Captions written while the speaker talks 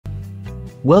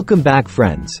Welcome back,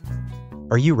 friends.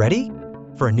 Are you ready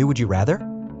for a new Would You Rather?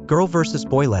 Girl versus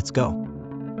boy, let's go.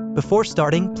 Before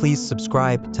starting, please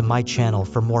subscribe to my channel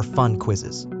for more fun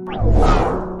quizzes.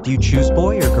 Do you choose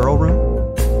boy or girl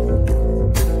room?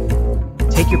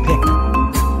 Take your pick.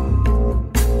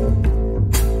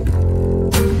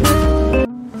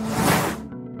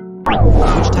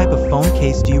 Which type of phone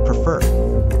case do you prefer?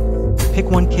 Pick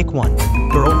one, kick one.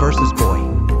 Girl versus boy.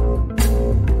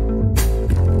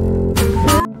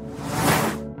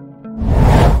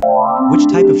 Which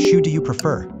type of shoe do you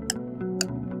prefer?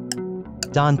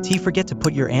 Don't forget to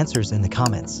put your answers in the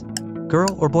comments.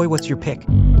 Girl or boy, what's your pick?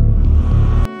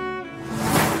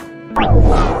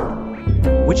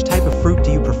 Which type of fruit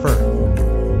do you prefer?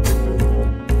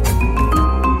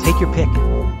 Take your pick.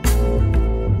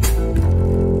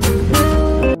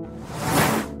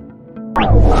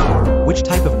 Which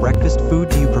type of breakfast food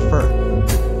do you prefer?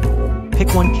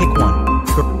 Pick one, kick one.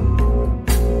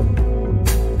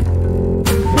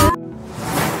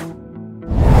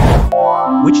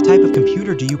 Which type of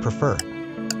computer do you prefer?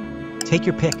 Take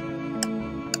your pick.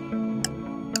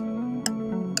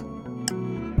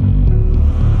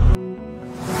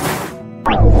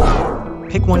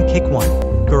 Pick one, kick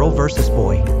one. Girl versus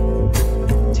boy.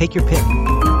 Take your pick.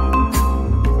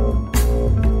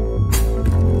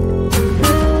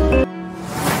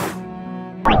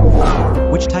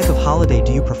 Which type of holiday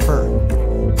do you prefer?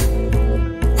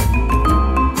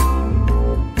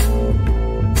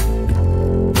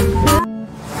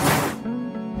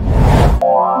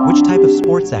 Which type of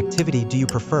sports activity do you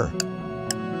prefer?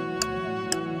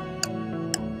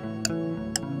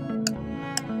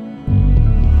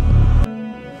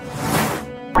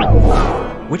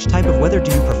 Which type of weather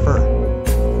do you prefer?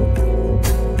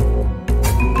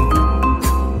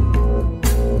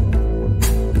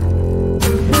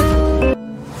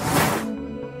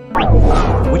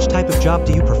 Which type of job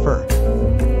do you prefer?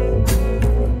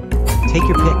 Take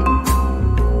your pick.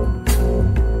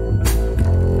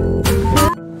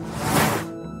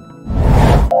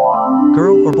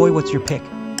 Girl or boy, what's your pick?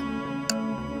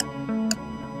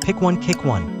 Pick one, kick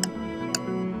one.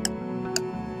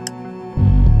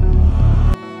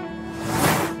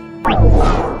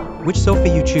 Which sofa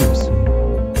you choose?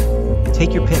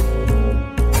 Take your pick.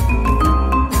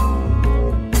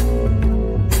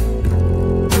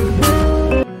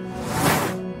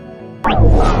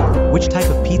 Which type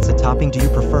of pizza topping do you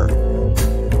prefer?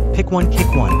 Pick one,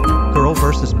 kick one. Girl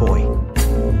versus boy.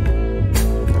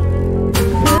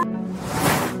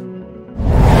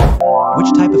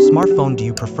 Which type of smartphone do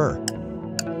you prefer?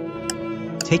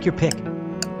 Take your pick.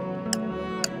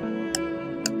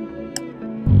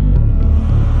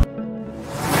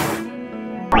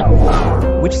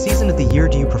 Which season of the year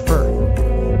do you prefer?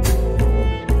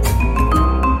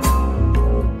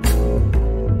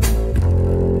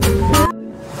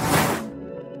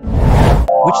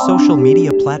 Which social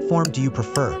media platform do you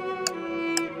prefer?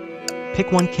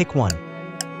 Pick one, kick one.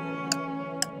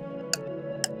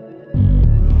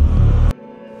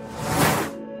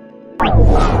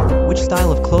 Which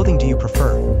style of clothing do you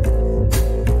prefer?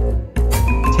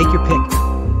 Take your pick.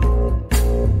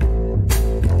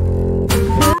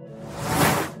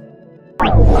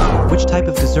 Which type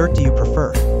of dessert do you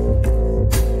prefer?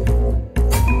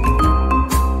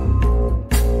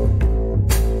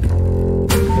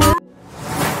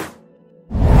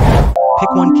 Pick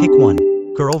one, kick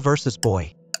one. Girl versus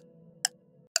boy.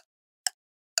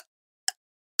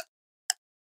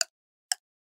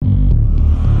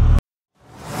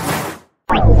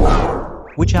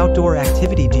 Which outdoor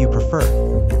activity do you prefer?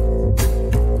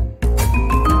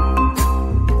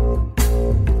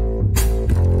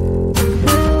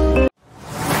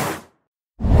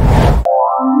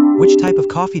 Which type of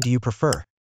coffee do you prefer?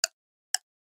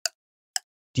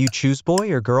 Do you choose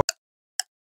boy or girl?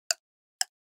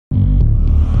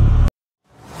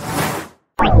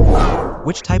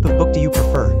 Which type of book do you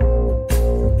prefer?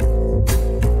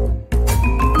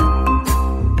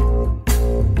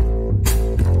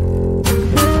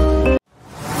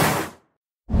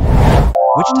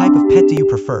 Which type of pet do you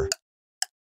prefer?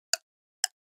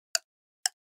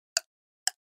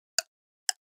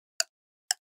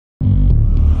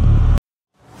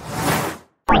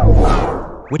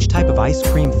 Which type of ice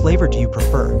cream flavor do you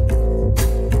prefer?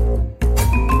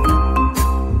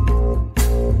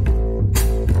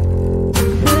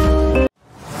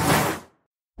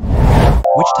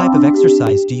 Which type of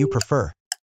exercise do you prefer?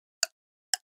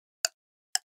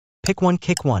 Pick one,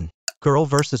 kick one. Girl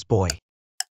versus boy.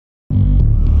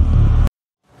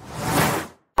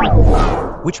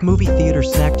 Which movie theater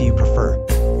snack do you prefer?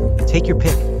 Take your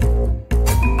pick.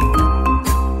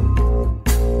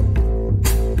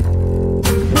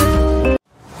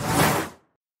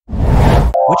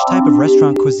 type of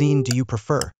restaurant cuisine do you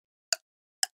prefer?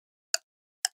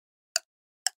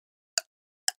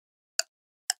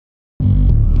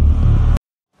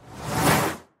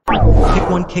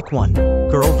 Pick one,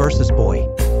 girl versus boy.